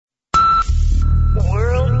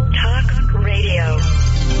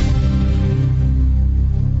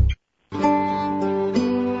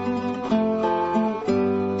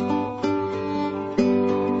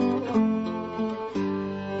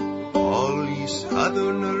ye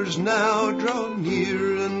Southerners now draw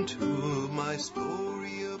near unto my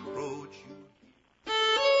story approach you.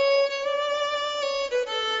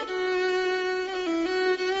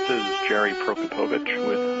 This is Jerry Prokopowicz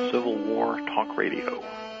with Civil War Talk Radio.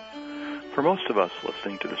 For most of us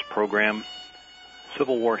listening to this program,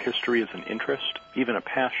 Civil War history is an interest, even a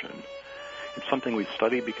passion. It's something we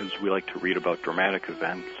study because we like to read about dramatic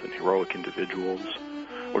events and heroic individuals,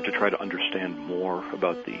 or to try to understand more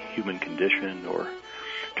about the human condition, or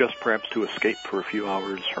just perhaps to escape for a few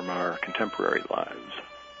hours from our contemporary lives.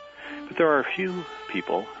 But there are a few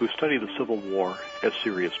people who study the Civil War as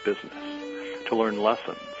serious business, to learn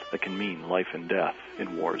lessons that can mean life and death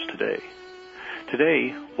in wars today.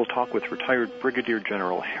 Today, we'll talk with retired Brigadier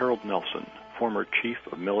General Harold Nelson, former Chief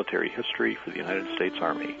of Military History for the United States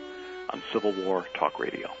Army, on Civil War Talk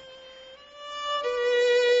Radio.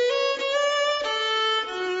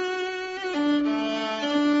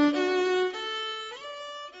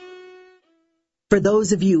 For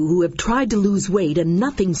those of you who have tried to lose weight and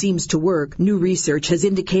nothing seems to work, new research has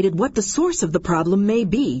indicated what the source of the problem may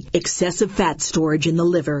be: excessive fat storage in the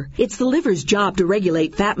liver. It's the liver's job to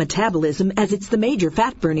regulate fat metabolism, as it's the major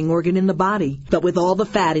fat-burning organ in the body. But with all the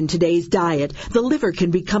fat in today's diet, the liver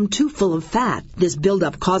can become too full of fat. This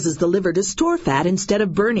buildup causes the liver to store fat instead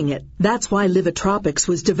of burning it. That's why Livotropics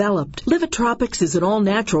was developed. Livotropics is an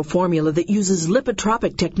all-natural formula that uses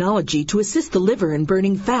lipotropic technology to assist the liver in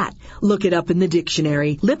burning fat. Look it up in the dictionary.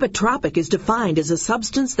 Lipotropic is defined as a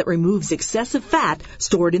substance that removes excessive fat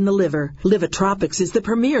stored in the liver. Livotropics is the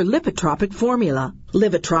premier lipotropic formula.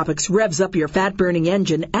 Livotropics revs up your fat-burning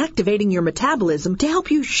engine, activating your metabolism to help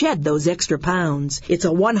you shed those extra pounds. It's a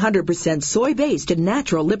 100% soy-based and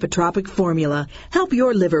natural lipotropic formula. Help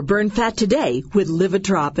your liver burn fat today with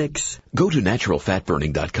Livotropics. Go to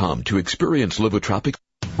naturalfatburning.com to experience Livotropics.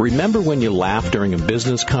 Remember when you laughed during a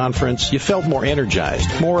business conference? You felt more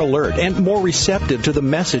energized, more alert, and more receptive to the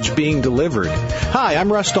message being delivered. Hi, I'm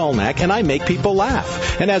Russ Dolnack, and I make people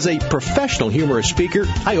laugh. And as a professional humorous speaker,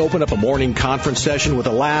 I open up a morning conference session with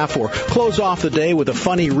a laugh or close off the day with a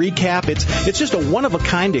funny recap. It's just a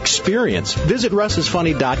one-of-a-kind experience. Visit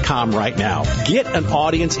russisfunny.com right now. Get an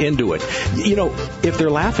audience into it. You know, if they're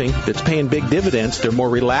laughing, it's paying big dividends. They're more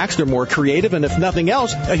relaxed, they're more creative, and if nothing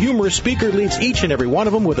else, a humorous speaker leaves each and every one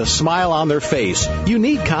of them with a smile on their face. You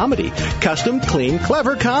need comedy. Custom, clean,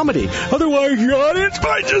 clever comedy. Otherwise, your audience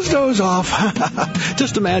might just doze off.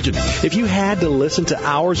 Just imagine, if you had to listen to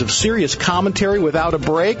hours of serious commentary without a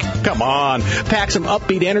break, come on, pack some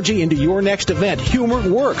upbeat energy into your next event. Humor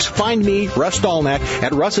works. Find me, Russ Dolnack,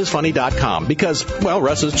 at russisfunny.com because, well,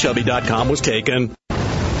 russischubby.com was taken.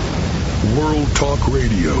 World Talk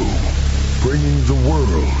Radio, bringing the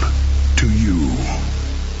world to you.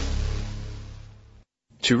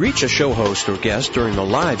 To reach a show host or guest during the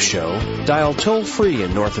live show, dial toll-free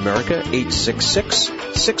in North America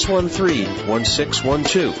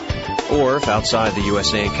 866-613-1612. Or if outside the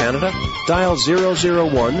USA and Canada, dial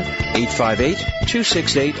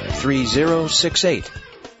 001-858-268-3068.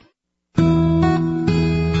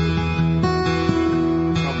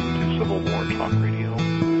 Welcome to Civil War Talk Radio.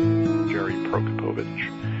 Jerry Prokopowicz,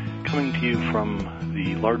 coming to you from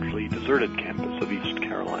the largely deserted campus of East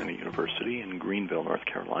Carolina University in Greenville, North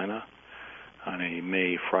Carolina, on a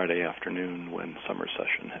May Friday afternoon when summer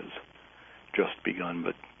session has just begun,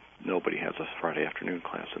 but nobody has a Friday afternoon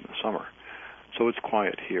class in the summer. So it's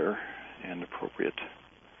quiet here and appropriate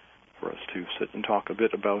for us to sit and talk a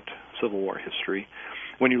bit about Civil War history.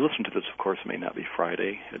 When you listen to this, of course, it may not be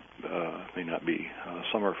Friday. It may not be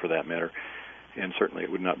summer for that matter. And certainly it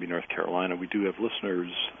would not be North Carolina. We do have listeners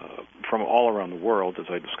from all around the world, as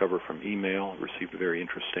I discover from email. I received a very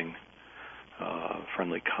interesting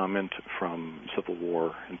friendly comment from Civil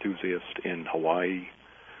War enthusiast in Hawaii,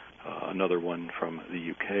 another one from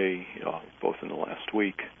the UK, both in the last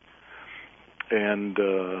week. And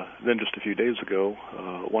then just a few days ago,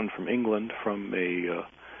 one from England from a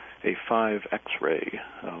 5 X-ray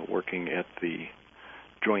working at the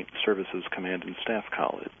Joint Services Command and Staff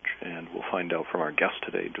College, and we'll find out from our guest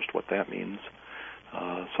today just what that means.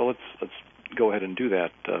 So let's go ahead and do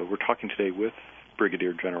that. We're talking today with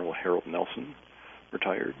Brigadier General Harold Nelson,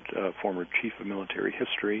 retired former Chief of Military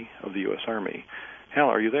History of the U.S. Army. Hal,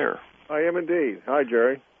 are you there? I am indeed. Hi,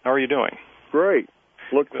 Jerry. How are you doing? Great.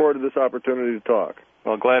 Look forward to this opportunity to talk.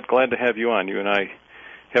 Well, glad to have you on. You and I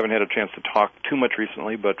haven't had a chance to talk too much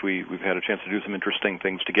recently, but we've had a chance to do some interesting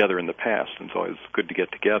things together in the past, and so it's good to get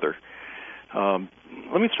together.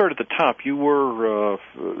 Let me start at the top. You were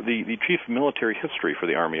the Chief of Military History for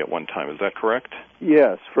the Army at one time. Is that correct?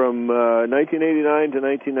 Yes, from 1989 to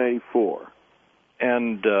 1994.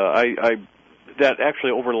 And I that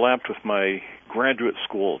actually overlapped with my graduate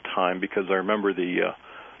school time, because I remember the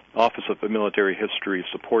Office of Military History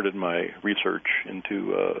supported my research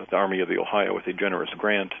into the Army of the Ohio with a generous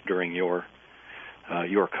grant during your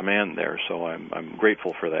command there. So I'm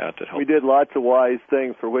grateful for that. It helped. We did lots of wise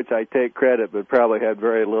things for which I take credit, but probably had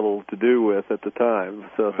very little to do with at the time.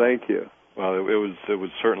 So thank you. Well, it was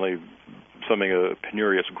certainly something a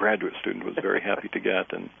penurious graduate student was very happy to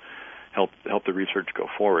get, and help the research go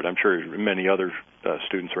forward. I'm sure many other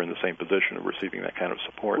students are in the same position of receiving that kind of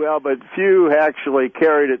support. Well, but few actually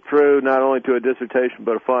carried it through, not only to a dissertation,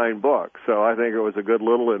 but a fine book. So I think it was a good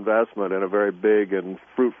little investment in a very big and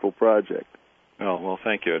fruitful project. Oh, well,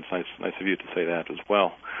 thank you. It's nice of you to say that as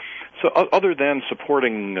well. So other than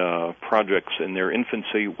supporting projects in their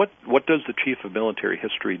infancy, what does the Chief of Military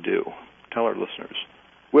History do? Tell our listeners.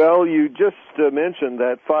 Well, you just mentioned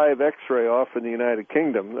that 5 X-ray off in the United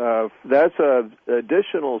Kingdom. That's an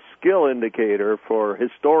additional skill indicator for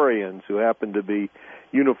historians who happen to be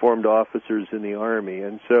uniformed officers in the Army.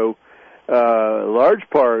 And so a large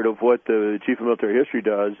part of what the Chief of Military History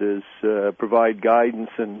does is provide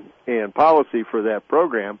guidance and policy for that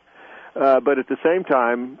program, but at the same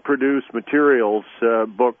time produce materials,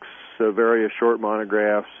 books, various short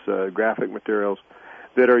monographs, graphic materials,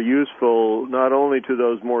 that are useful not only to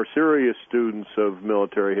those more serious students of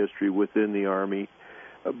military history within the Army,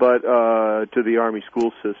 but to the Army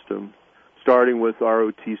school system, starting with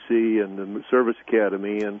ROTC and the Service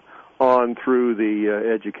Academy and on through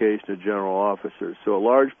the education of general officers. So a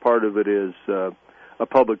large part of it is a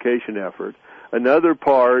publication effort. Another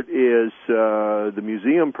part is the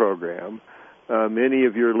museum program. Many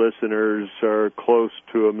of your listeners are close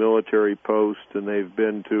to a military post, and they've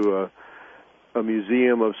been to a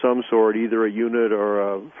museum of some sort, either a unit or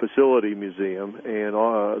a facility museum, and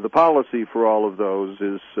the policy for all of those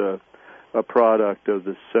is a product of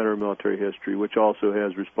the Center of Military History, which also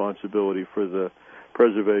has responsibility for the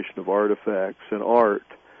preservation of artifacts and art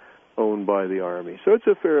owned by the Army. So it's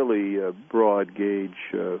a fairly broad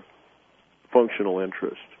gauge functional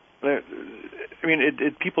interest. I mean,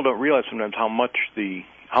 people don't realize sometimes how much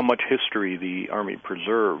history the Army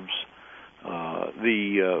preserves.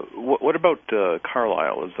 What about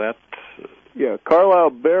Carlisle? Is that? Yeah, Carlisle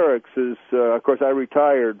Barracks is, of course, I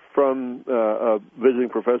retired from a visiting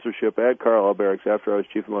professorship at Carlisle Barracks after I was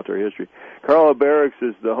Chief of Military History. Carlisle Barracks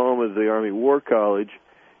is the home of the Army War College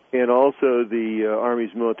and also the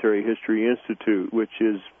Army's Military History Institute, which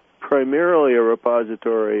is primarily a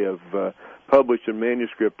repository of published and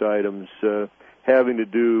manuscript items having to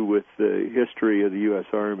do with the history of the U.S.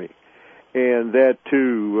 Army. And that,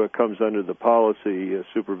 too, comes under the policy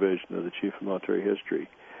supervision of the Chief of Military History.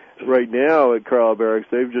 Right now at Carlisle Barracks,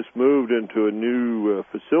 they've just moved into a new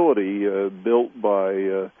facility built by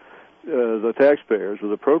the taxpayers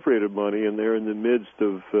with appropriated money, and they're in the midst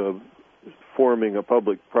of forming a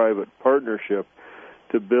public-private partnership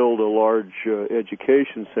to build a large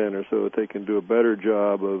education center so that they can do a better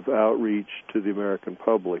job of outreach to the American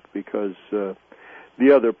public, because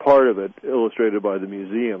the other part of it, illustrated by the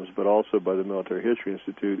museums, but also by the Military History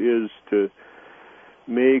Institute, is to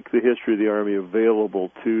make the history of the Army available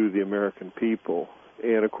to the American people.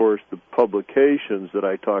 And, of course, the publications that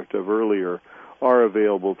I talked of earlier are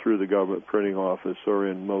available through the government printing office or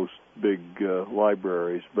in most big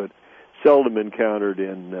libraries, but seldom encountered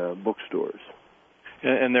in bookstores.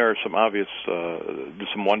 And there are some obvious,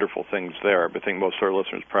 some wonderful things there. I think most of our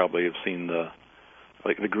listeners probably have seen the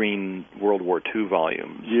green World War II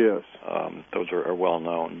volumes. Yes. Those are well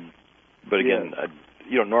known. But again, yes.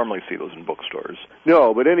 You don't normally see those in bookstores.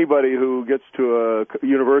 No, but anybody who gets to a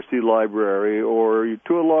university library or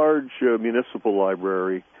to a large municipal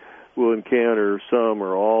library will encounter some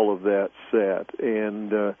or all of that set.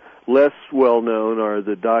 And less well known are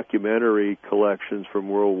the documentary collections from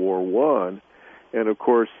World War I. And, of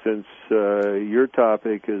course, since your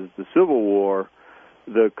topic is the Civil War,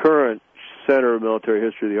 the current Center of Military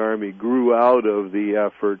History of the Army grew out of the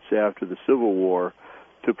efforts after the Civil War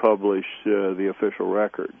to publish the official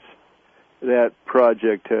records. That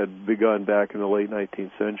project had begun back in the late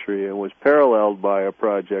 19th century and was paralleled by a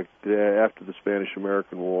project after the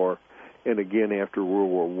Spanish-American War and again after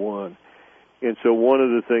World War I. And so one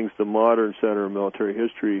of the things the modern Center of Military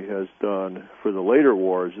History has done for the later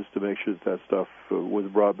wars is to make sure that stuff was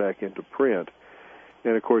brought back into print.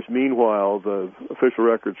 And, of course, meanwhile, the official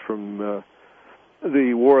records from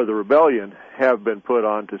the War of the Rebellion have been put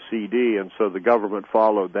onto CD, and so the government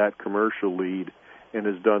followed that commercial lead and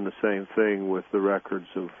has done the same thing with the records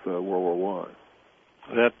of World War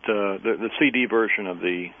I. That the CD version of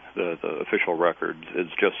the official records is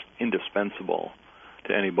just indispensable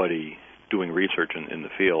to anybody doing research in the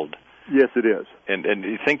field. Yes, it is. And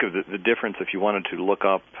you think of the difference if you wanted to look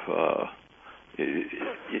up an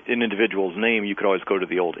individual's name, you could always go to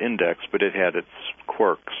the old index, but it had its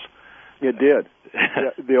quirks. It did.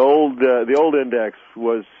 The old index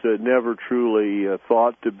was never truly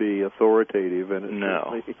thought to be authoritative, and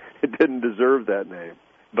it didn't deserve that name.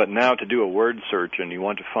 But now to do a word search and you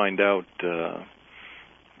want to find out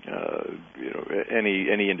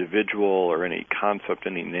any individual or any concept,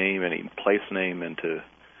 any name, any place name, and to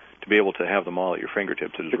be able to have them all at your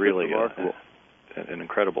fingertips, it is really an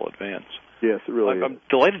incredible advance. Yes, it really is. I'm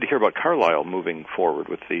delighted to hear about Carlisle moving forward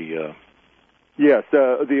with the... Yes,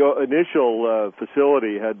 the initial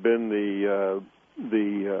facility had been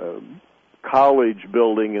the college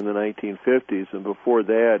building in the 1950s, and before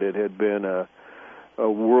that it had been a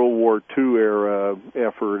World War II era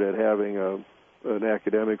effort at having an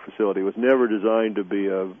academic facility. It was never designed to be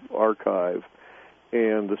an archive,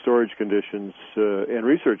 and the storage conditions and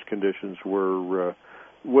research conditions were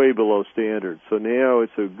way below standard. So now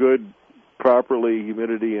it's a good, properly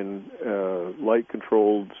humidity and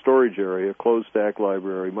light-controlled storage area, closed-stack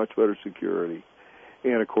library, much better security,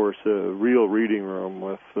 and, of course, a real reading room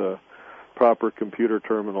with proper computer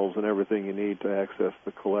terminals and everything you need to access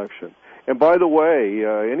the collection. And by the way,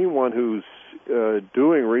 anyone who's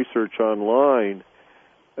doing research online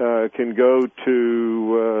can go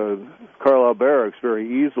to Carlisle Barracks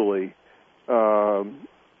very easily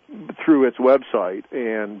through its website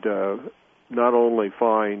and not only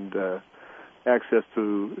find access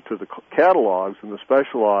to the catalogs and the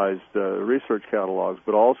specialized research catalogs,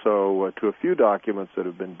 but also to a few documents that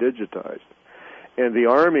have been digitized. And the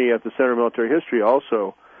Army at the Center of Military History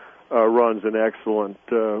also runs an excellent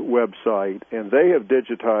website, and they have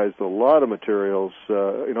digitized a lot of materials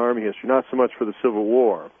in Army history, not so much for the Civil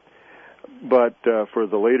War, but for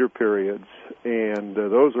the later periods, and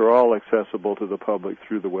those are all accessible to the public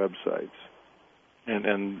through the websites.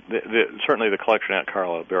 And certainly the collection at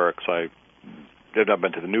Carlisle Barracks, I've not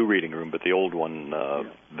been to the new reading room, but the old one,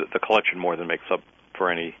 the collection more than makes up for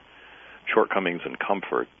any shortcomings in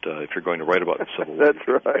comfort. If you're going to write about the Civil War,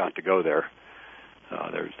 you've got to go there.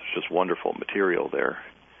 There's just wonderful material there.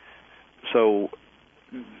 So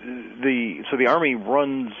the Army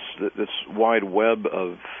runs this wide web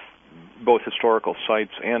of both historical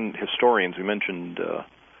sites and historians. We mentioned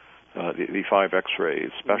the 5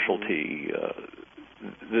 X-ray specialty.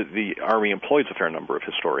 The Army employs a fair number of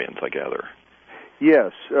historians, I gather.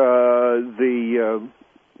 Yes, the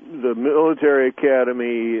Military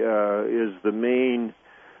Academy is the main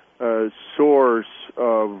source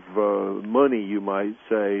of money, you might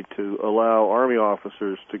say, to allow Army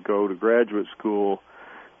officers to go to graduate school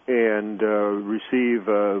and receive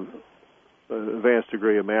an advanced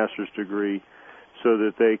degree, a master's degree, so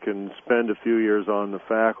that they can spend a few years on the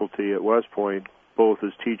faculty at West Point, both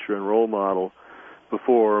as teacher and role model,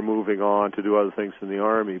 before moving on to do other things in the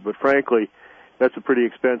Army. But frankly, that's a pretty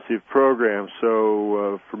expensive program,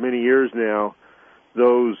 so for many years now,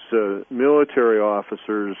 those military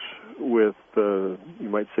officers with, you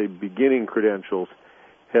might say, beginning credentials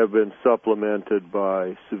have been supplemented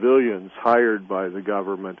by civilians hired by the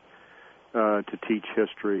government to teach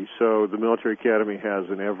history. So the Military Academy has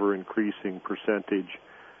an ever-increasing percentage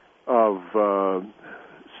of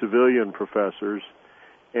civilian professors,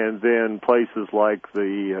 and then places like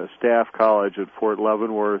the Staff College at Fort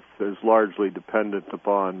Leavenworth is largely dependent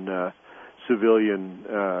upon civilian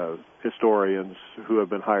historians who have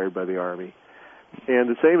been hired by the Army. And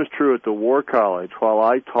the same is true at the War College. While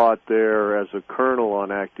I taught there as a colonel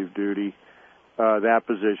on active duty, that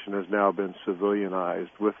position has now been civilianized.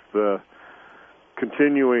 With the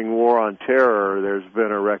continuing war on terror, there's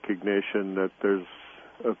been a recognition that there's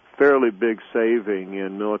a fairly big saving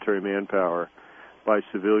in military manpower by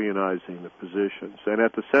civilianizing the positions. And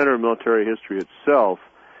at the Center of Military History itself,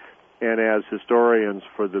 and as historians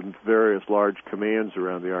for the various large commands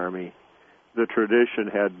around the Army, the tradition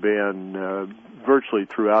had been virtually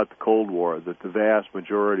throughout the Cold War that the vast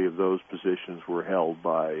majority of those positions were held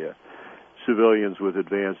by civilians with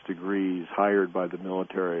advanced degrees hired by the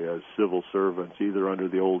military as civil servants, either under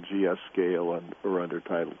the old GS scale or under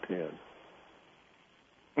Title X.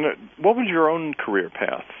 What was your own career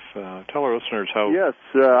path? Tell our listeners how... Yes,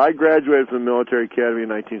 I graduated from the Military Academy in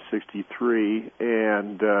 1963,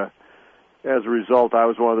 and as a result, I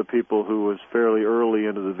was one of the people who was fairly early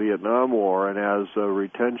into the Vietnam War, and as a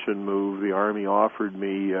retention move, the Army offered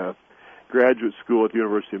me graduate school at the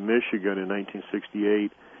University of Michigan in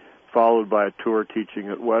 1968, followed by a tour teaching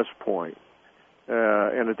at West Point.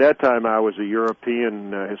 And at that time, I was a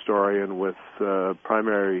European historian with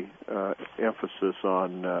primary emphasis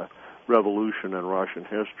on Revolution and Russian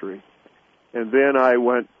history. And then I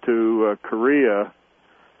went to Korea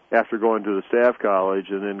after going to the Staff College,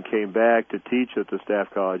 and then came back to teach at the Staff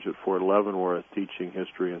College at Fort Leavenworth, teaching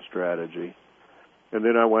history and strategy. And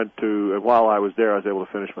then while I was there, I was able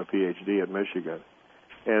to finish my PhD at Michigan.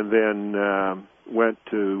 And then went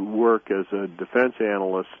to work as a defense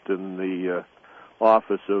analyst in the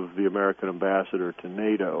office of the American ambassador to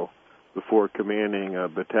NATO before commanding a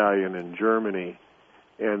battalion in Germany,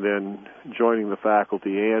 and then joining the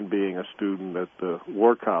faculty and being a student at the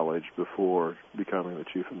War College before becoming the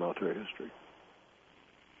chief of military history.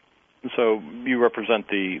 So you represent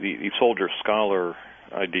the soldier scholar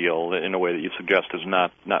ideal in a way that you suggest is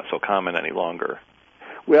not so common any longer.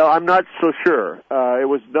 Well, I'm not so sure. It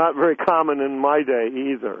was not very common in my day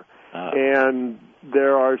either. And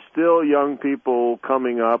there are still young people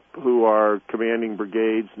coming up who are commanding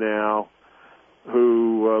brigades now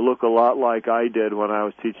who look a lot like I did when I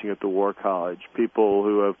was teaching at the War College, people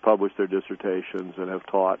who have published their dissertations and have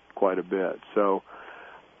taught quite a bit. So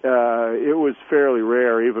it was fairly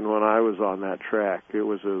rare even when I was on that track. It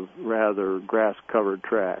was a rather grass-covered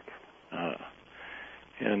track.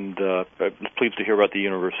 And I'm pleased to hear about the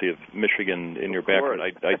University of Michigan in your background.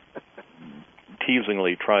 I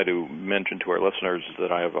teasingly try to mention to our listeners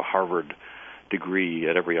that I have a Harvard degree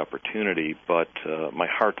at every opportunity, but my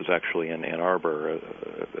heart is actually in Ann Arbor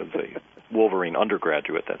as a Wolverine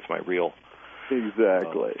undergraduate. That's my real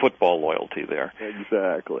football loyalty there.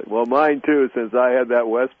 Exactly. Well, mine too, since I had that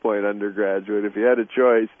West Point undergraduate. If you had a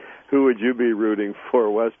choice, who would you be rooting for,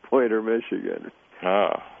 West Point or Michigan?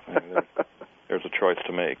 There's a choice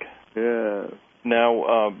to make. Yeah.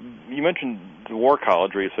 Now, you mentioned the War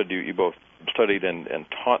College, where you said you both studied and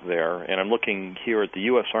taught there, and I'm looking here at the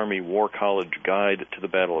U.S. Army War College Guide to the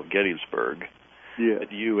Battle of Gettysburg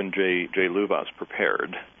that you and Jay Lubas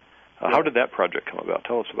prepared. How did that project come about?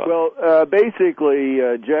 Tell us about it. Well, basically,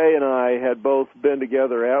 Jay and I had both been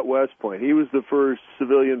together at West Point. He was the first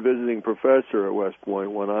civilian visiting professor at West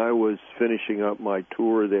Point when I was finishing up my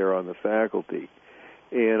tour there on the faculty.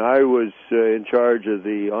 And I was in charge of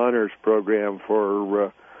the honors program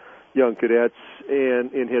for young cadets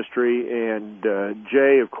in history, and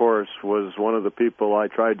Jay, of course, was one of the people I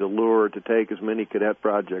tried to lure to take as many cadet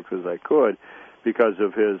projects as I could because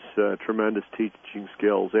of his tremendous teaching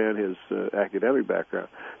skills and his academic background.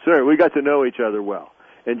 So anyway, we got to know each other well.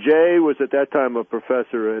 And Jay was at that time a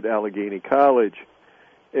professor at Allegheny College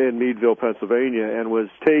in Meadville, Pennsylvania, and was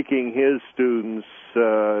taking his students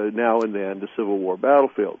now and then to Civil War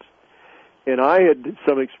battlefields. And I had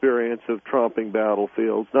some experience of tromping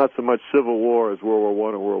battlefields, not so much Civil War as World War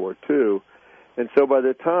I and World War II. And so by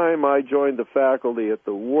the time I joined the faculty at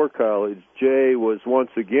the War College, Jay was once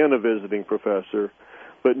again a visiting professor,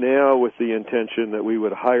 but now with the intention that we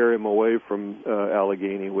would hire him away from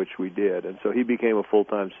Allegheny, which we did. And so he became a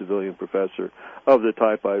full-time civilian professor of the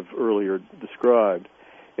type I've earlier described.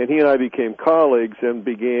 And he and I became colleagues and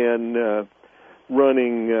began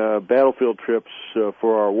running battlefield trips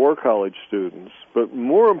for our War College students. But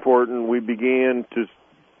more important, we began to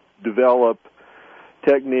develop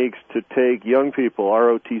techniques to take young people,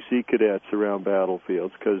 ROTC cadets, around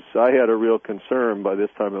battlefields, because I had a real concern. By this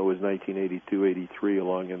time it was 1982, 83,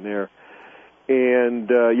 along in there. And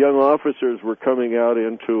young officers were coming out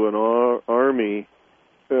into an army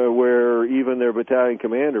where even their battalion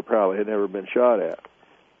commander probably had never been shot at.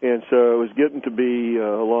 And so it was getting to be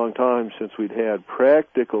a long time since we'd had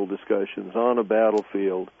practical discussions on a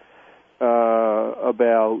battlefield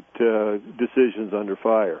about decisions under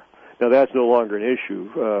fire. Now, that's no longer an issue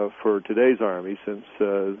for today's Army, since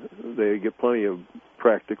they get plenty of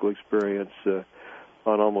practical experience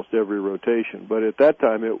on almost every rotation. But at that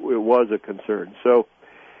time, it was a concern. So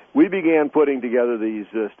we began putting together these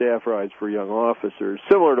staff rides for young officers,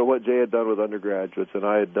 similar to what Jay had done with undergraduates and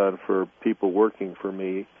I had done for people working for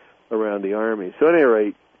me around the Army. So at any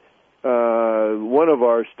rate, one of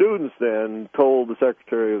our students then told the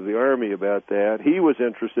Secretary of the Army about that. He was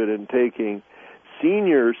interested in taking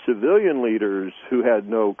senior civilian leaders who had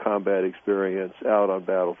no combat experience out on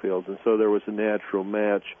battlefields, and so there was a natural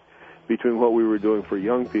match between what we were doing for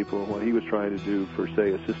young people and what he was trying to do for,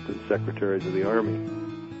 say, assistant secretaries of the Army.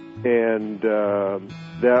 And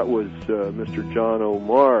that was Mr. John O.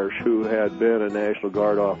 Marsh, who had been a National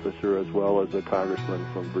Guard officer as well as a congressman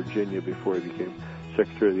from Virginia before he became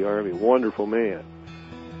Secretary of the Army. Wonderful man,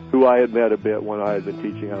 who I had met a bit when I had been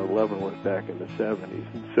teaching out of Leavenworth back in the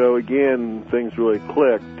 70s. And so, again, things really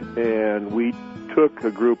clicked, and we took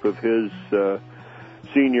a group of his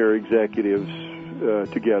senior executives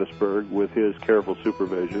to Gettysburg with his careful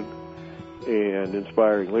supervision and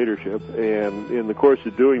inspiring leadership. And in the course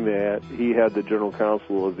of doing that, he had the General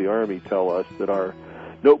Counsel of the Army tell us that our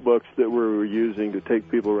notebooks that we were using to take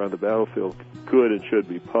people around the battlefield could and should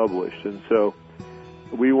be published. And so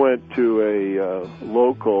we went to a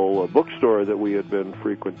local bookstore that we had been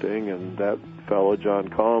frequenting, and that fellow, John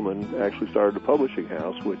Coleman, actually started a publishing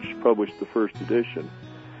house, which published the first edition.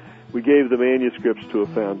 We gave the manuscripts to a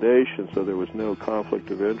foundation, so there was no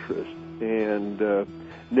conflict of interest. And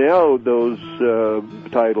now those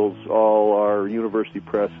titles all are University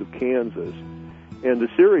Press of Kansas. And the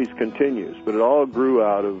series continues, but it all grew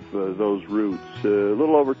out of those roots a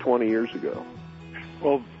little over 20 years ago.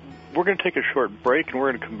 Well, we're going to take a short break, and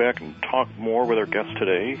we're going to come back and talk more with our guest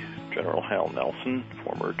today, General Hal Nelson,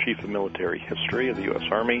 former Chief of Military History of the U.S.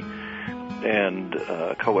 Army and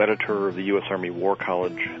co-editor of the U.S. Army War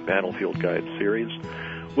College Battlefield Guide series.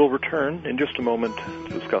 We'll return in just a moment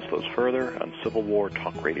to discuss those further on Civil War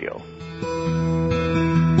Talk Radio.